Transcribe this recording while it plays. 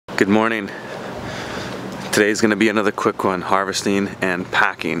Good morning. Today's gonna be another quick one, harvesting and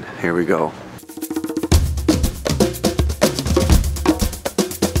packing. Here we go.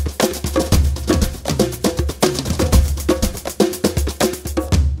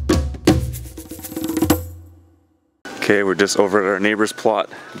 Okay, we're just over at our neighbor's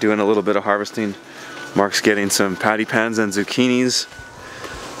plot doing a little bit of harvesting. Mark's getting some patty pans and zucchinis.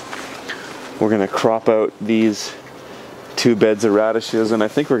 We're gonna crop out these 2 beds of radishes, and I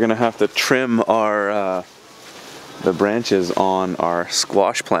think we're gonna have to trim our the branches on our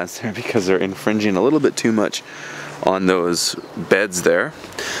squash plants there because they're infringing a little bit too much on those beds there.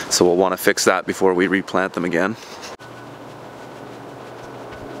 So we'll want to fix that before we replant them again.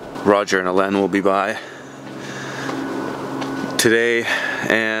 Roger and Alen will be by today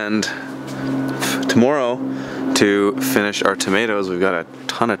and tomorrow to finish our tomatoes. We've got a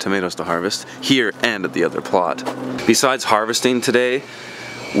ton of tomatoes to harvest here and at the other plot. Besides harvesting today,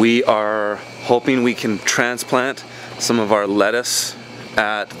 we are hoping we can transplant some of our lettuce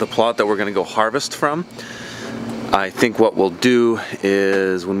at the plot that we're going to go harvest from. I think what we'll do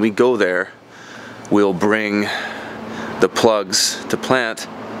is when we go there, we'll bring the plugs to plant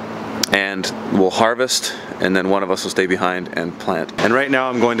and we'll harvest, and then one of us will stay behind and plant. And right now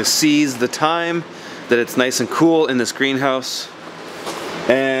I'm going to seize the time that it's nice and cool in this greenhouse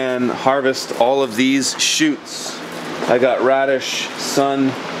and harvest all of these shoots. I got radish,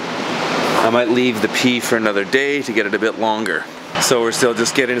 sun. I might leave the pea for another day to get it a bit longer. So we're still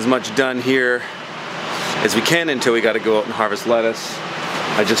just getting as much done here as we can until we got to go out and harvest lettuce.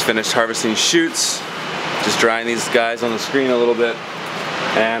 I just finished harvesting shoots, just drying these guys on the screen a little bit.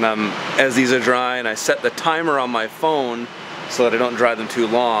 And as these are drying, I set the timer on my phone so that I don't dry them too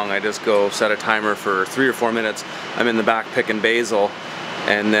long. I just go set a timer for 3 or 4 minutes. I'm in the back picking basil,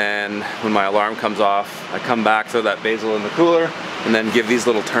 and then when my alarm comes off, I come back, throw that basil in the cooler, and then give these a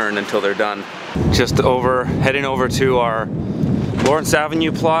little turn until they're done. Just heading over to our Lawrence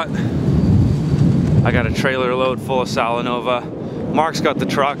Avenue plot. I got a trailer load full of Salanova. Mark's got the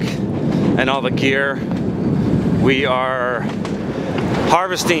truck and all the gear. We are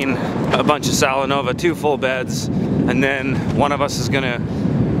harvesting a bunch of Salanova, 2 full beds, and then one of us is gonna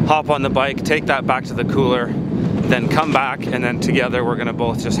hop on the bike, take that back to the cooler, then come back, and then together we're gonna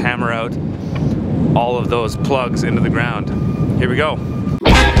both just hammer out all of those plugs into the ground. Here we go.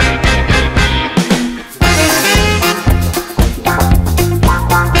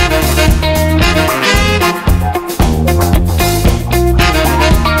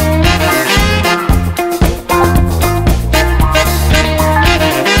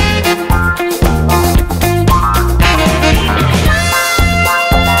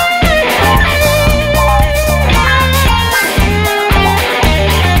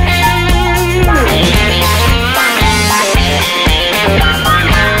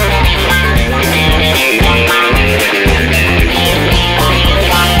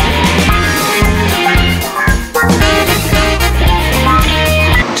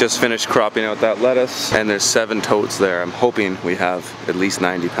 Just finished cropping out that lettuce, and there's 7 totes there. I'm hoping we have at least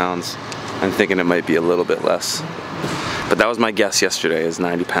 90 pounds. I'm thinking it might be a little bit less. But that was my guess yesterday, is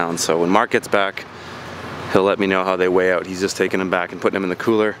 90 pounds. So when Mark gets back, he'll let me know how they weigh out. He's just taking them back and putting them in the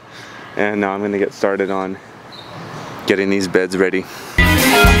cooler. And now I'm gonna get started on getting these beds ready.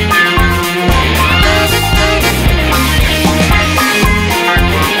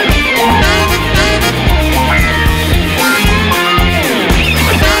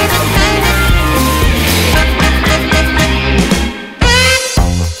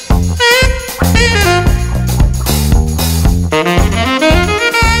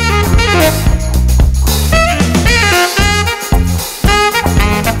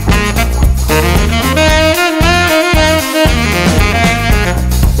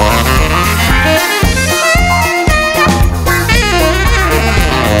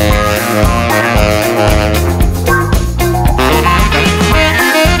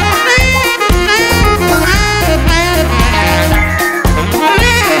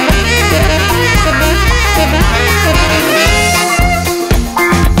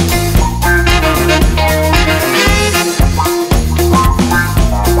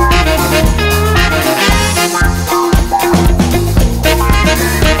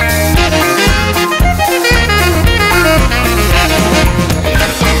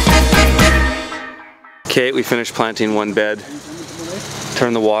 Okay, we finished planting 1 bed.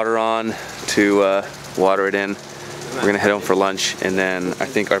 Turn the water on to water it in. We're gonna head home for lunch, and then I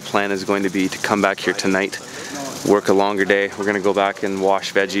think our plan is going to be to come back here tonight, work a longer day. We're gonna go back and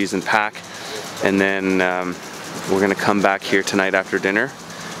wash veggies and pack, and then we're gonna come back here tonight after dinner,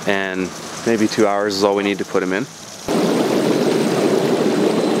 and maybe 2 hours is all we need to put them in.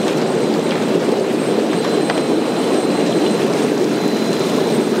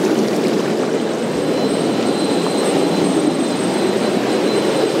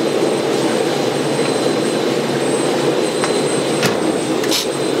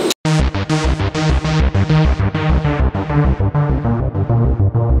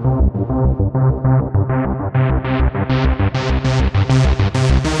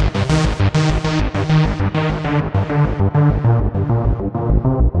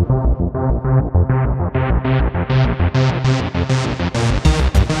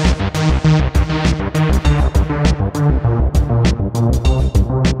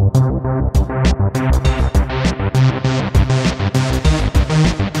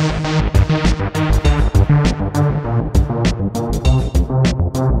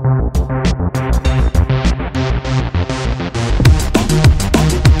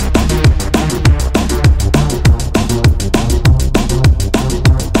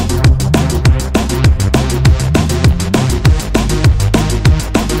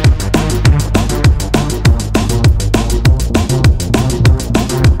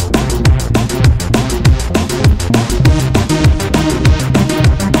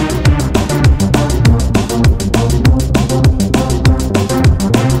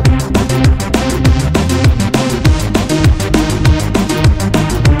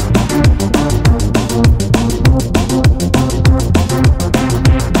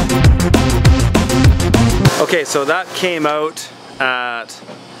 Okay, so that came out at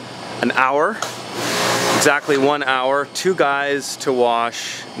an hour, exactly 1 hour, 2 guys to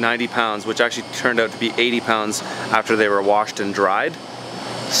wash 90 pounds, which actually turned out to be 80 pounds after they were washed and dried.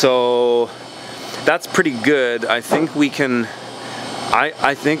 So that's pretty good. I think we can,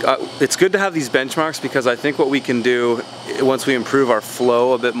 I think it's good to have these benchmarks, because I think what we can do once we improve our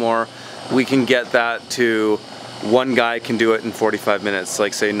flow a bit more, we can get that to one guy can do it in 45 minutes,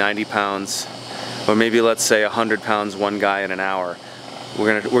 like say 90 pounds, or maybe let's say 100 pounds, one guy in an hour.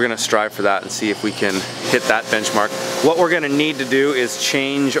 We're gonna strive for that and see if we can hit that benchmark. What we're gonna need to do is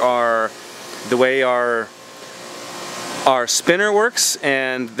change the way our spinner works,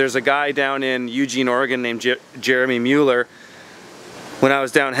 and there's a guy down in Eugene, Oregon named Jeremy Mueller. When I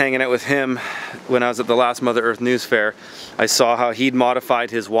was down hanging out with him, when I was at the last Mother Earth News Fair, I saw how he'd modified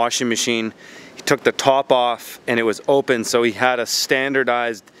his washing machine. He took the top off and it was open, so he had a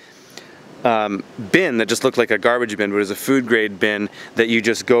standardized bin that just looked like a garbage bin, but it was a food grade bin that you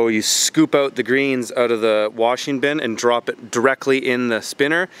just go, you scoop out the greens out of the washing bin and drop it directly in the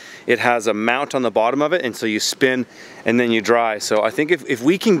spinner. It has a mount on the bottom of it, and so you spin and then you dry. So I think if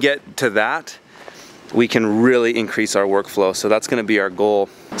we can get to that, we can really increase our workflow. So that's gonna be our goal.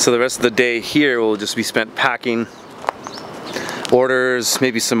 So the rest of the day here will just be spent packing orders,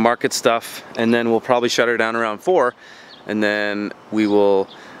 maybe some market stuff, and then we'll probably shut her down around 4, and then we will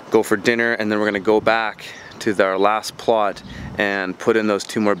go for dinner, and then we're gonna go back to our last plot and put in those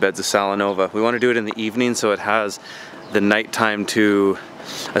 2 more beds of Salanova. We wanna do it in the evening so it has the nighttime to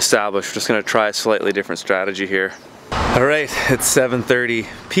establish. We're just gonna try a slightly different strategy here. All right, it's 7:30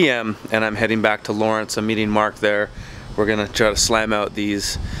 p.m. and I'm heading back to Lawrence. I'm meeting Mark there. We're gonna try to slam out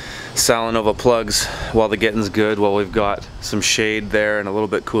these Salanova plugs while the getting's good, while we've got some shade there and a little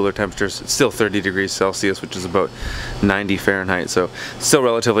bit cooler temperatures. It's still 30 degrees Celsius, which is about 90 Fahrenheit, so it's still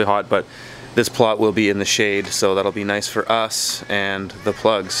relatively hot, but this plot will be in the shade, so that'll be nice for us and the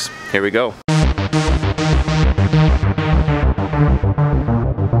plugs. Here we go.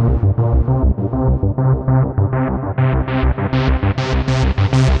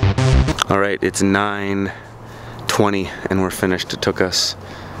 All right, it's 9:20 and we're finished. It took us,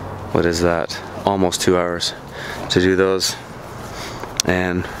 what is that, almost 2 hours to do those,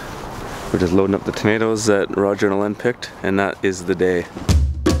 and we're just loading up the tomatoes that Roger and Alen picked, and that is the day.